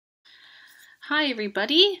Hi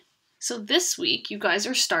everybody! So this week you guys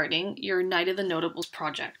are starting your Night of the Notables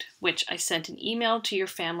project, which I sent an email to your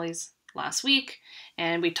families last week,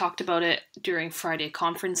 and we talked about it during Friday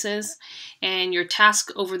conferences. And your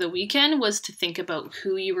task over the weekend was to think about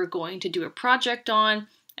who you were going to do a project on,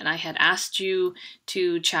 and I had asked you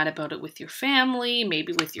to chat about it with your family,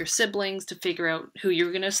 maybe with your siblings, to figure out who you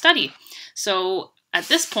were going to study. So at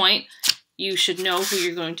this point, you should know who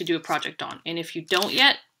you're going to do a project on. And if you don't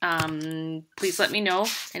yet, please let me know.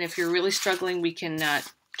 And if you're really struggling, we can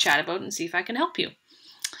chat about it and see if I can help you.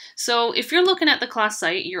 So if you're looking at the class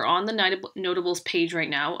site, you're on the Notables page right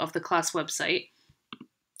now of the class website.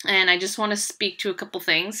 And I just want to speak to a couple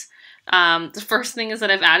things. The first thing is that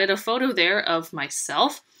I've added a photo there of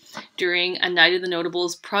myself during a Night of the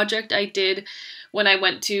Notables project I did when I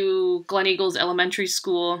went to Gleneagles Elementary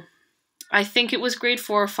School. I think it was grade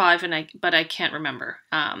 4 or 5, but I can't remember.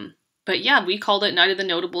 But yeah, we called it Night of the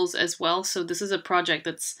Notables as well. So this is a project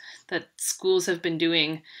that schools have been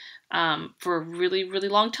doing for a really, really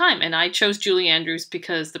long time. And I chose Julie Andrews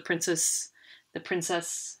because Princess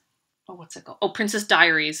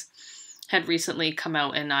Diaries had recently come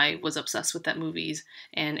out, and I was obsessed with that movie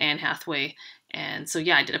and Anne Hathaway. And so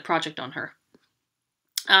yeah, I did a project on her.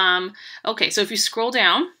 Okay, so if you scroll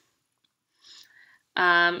down,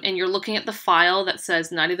 and you're looking at the file that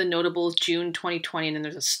says Night of the Notables June 2020, and then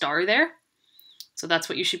there's a star there. So that's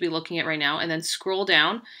what you should be looking at right now. And then scroll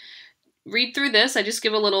down. Read through this. I just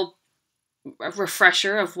give a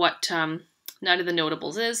refresher of what Night of the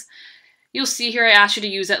Notables is. You'll see here I asked you to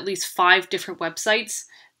use at least 5 different websites.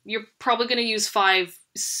 You're probably going to use 5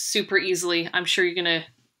 super easily. I'm sure you're going to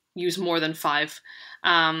use more than 5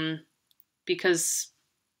 because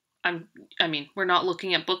we're not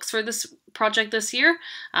looking at books for this project this year.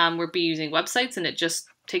 We'll be using websites, and it just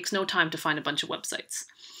takes no time to find a bunch of websites.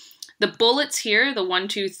 The bullets here, the 1,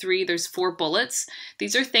 2, 3, there's 4 bullets.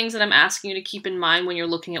 These are things that I'm asking you to keep in mind when you're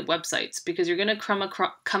looking at websites, because you're going to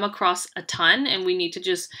come across a ton, and we need to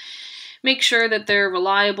just make sure that they're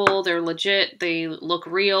reliable, they're legit, they look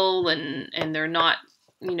real, and they're not,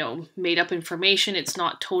 made up information. It's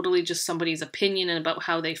not totally just somebody's opinion and about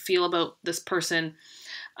how they feel about this person.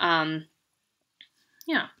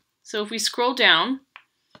 Yeah, so if we scroll down,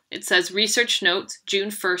 it says research notes June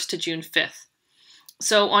 1st to June 5th.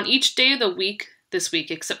 So on each day of the week this week,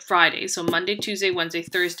 except Friday, so Monday, Tuesday, Wednesday,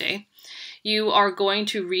 Thursday, you are going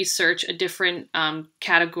to research a different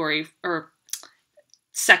category or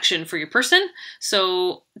section for your person.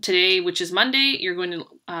 So today, which is Monday, you're going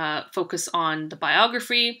to focus on the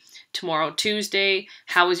biography. Tomorrow, Tuesday,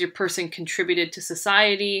 how has your person contributed to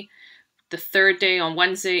society? The third day on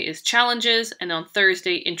Wednesday is challenges, and on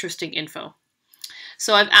Thursday, interesting info.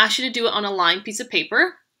 So I've asked you to do it on a lined piece of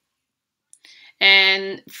paper.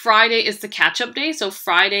 And Friday is the catch-up day. So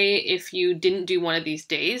Friday, if you didn't do one of these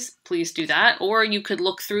days, please do that. Or you could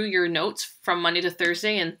look through your notes from Monday to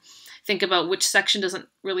Thursday and think about which section doesn't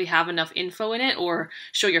really have enough info in it, or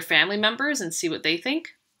show your family members and see what they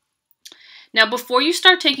think. Now, before you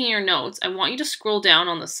start taking your notes, I want you to scroll down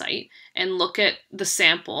on the site and look at the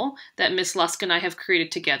sample that Miss Lusk and I have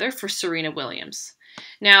created together for Serena Williams.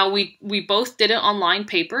 Now, we both did it on lined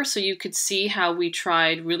paper, so you could see how we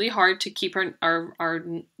tried really hard to keep our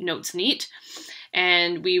notes neat.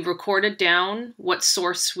 And we recorded down what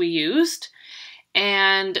source we used,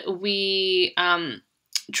 and we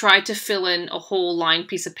tried to fill in a whole lined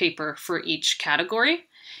piece of paper for each category.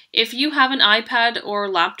 If you have an iPad or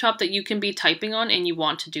laptop that you can be typing on and you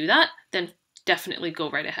want to do that, then definitely go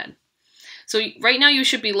right ahead. So right now you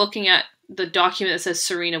should be looking at the document that says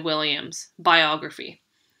Serena Williams biography.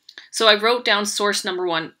 So I wrote down source number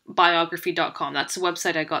 1, biography.com. That's the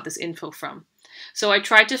website I got this info from. So I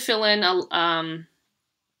tried to fill in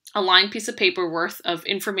a lined piece of paper worth of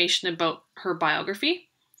information about her biography.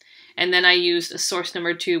 And then I used a source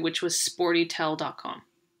number 2, which was sportytell.com.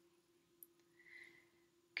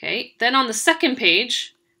 Okay, then on the second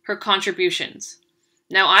page, her contributions.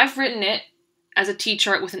 Now I've written it as a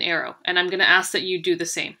T-chart with an arrow, and I'm going to ask that you do the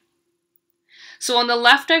same. So on the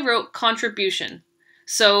left, I wrote contribution.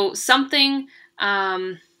 So something, how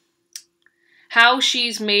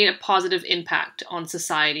she's made a positive impact on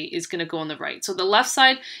society is going to go on the right. So the left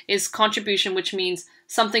side is contribution, which means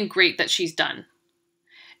something great that she's done.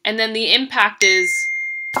 And then the impact is,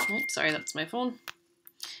 oh, sorry, that's my phone.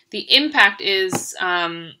 The impact is,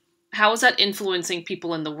 how is that influencing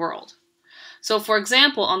people in the world? So for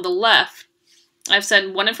example, on the left, I've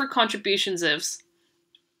said one of her contributions is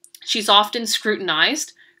she's often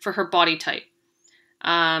scrutinized for her body type.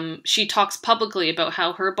 She talks publicly about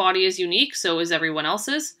how her body is unique, so is everyone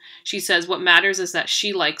else's. She says what matters is that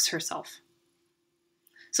she likes herself.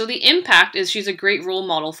 So the impact is she's a great role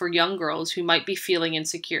model for young girls who might be feeling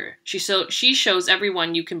insecure. She shows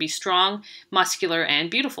everyone you can be strong, muscular, and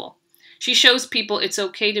beautiful. She shows people it's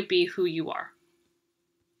okay to be who you are.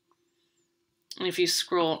 And if you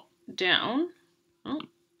scroll down,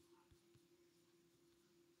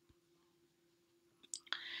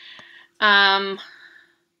 on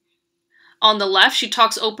the left, she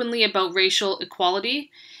talks openly about racial equality.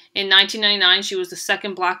 In 1999, she was the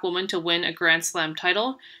second Black woman to win a Grand Slam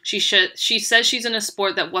title. She says she's in a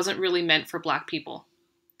sport that wasn't really meant for Black people.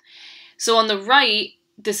 So on the right,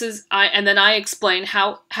 and then I explain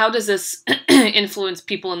how does this influence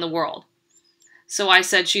people in the world. So I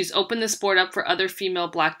said she's opened the sport up for other female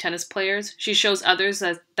Black tennis players. She shows others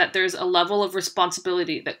that there's a level of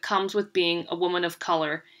responsibility that comes with being a woman of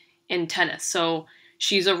color in tennis. So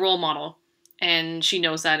she's a role model, and she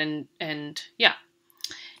knows that, and yeah.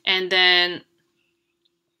 And then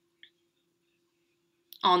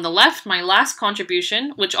on the left, my last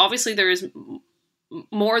contribution, which obviously there is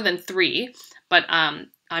more than 3, but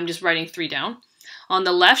I'm just writing 3 down. On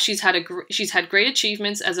the left, she's had great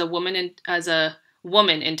achievements as a woman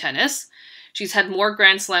in tennis. She's had more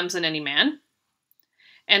Grand Slams than any man.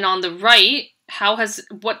 And on the right,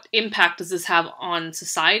 what impact does this have on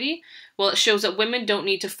society? Well, it shows that women don't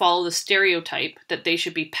need to follow the stereotype that they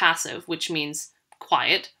should be passive, which means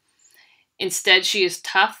quiet. Instead, she is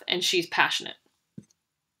tough and she's passionate.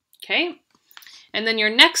 Okay? And then your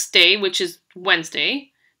next day, which is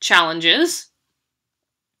Wednesday, challenges.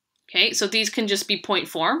 Okay, so these can just be point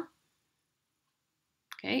form.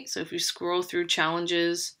 Okay, so if you scroll through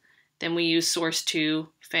challenges, then we use source 2,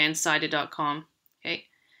 fansided.com. Okay.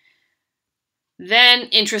 Then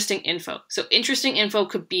interesting info. So interesting info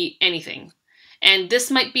could be anything. And this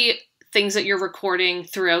might be things that you're recording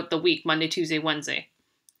throughout the week, Monday, Tuesday, Wednesday.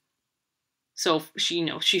 So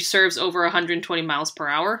she serves over 120 miles per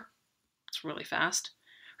hour. It's really fast.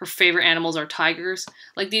 Her favorite animals are tigers.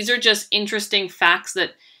 Like, these are just interesting facts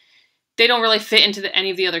that they don't really fit into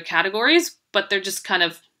any of the other categories, but they're just kind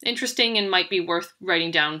of interesting and might be worth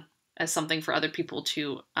writing down as something for other people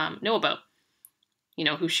to know about. You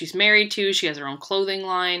know, who she's married to, she has her own clothing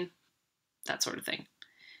line, that sort of thing.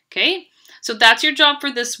 Okay, so that's your job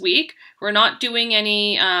for this week. We're not doing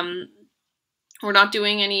any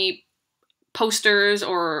posters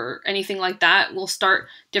or anything like that. We'll start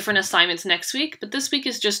different assignments next week, but this week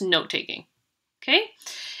is just note-taking. Okay,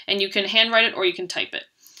 and you can handwrite it or you can type it.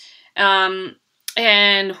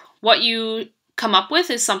 And what you come up with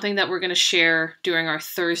is something that we're going to share during our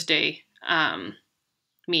Thursday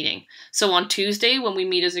meeting. So on Tuesday, when we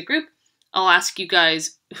meet as a group, I'll ask you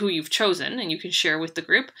guys who you've chosen and you can share with the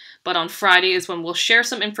group. But on Friday is when we'll share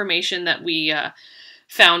some information that we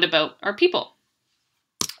found about our people.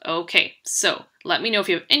 Okay, so let me know if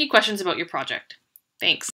you have any questions about your project. Thanks.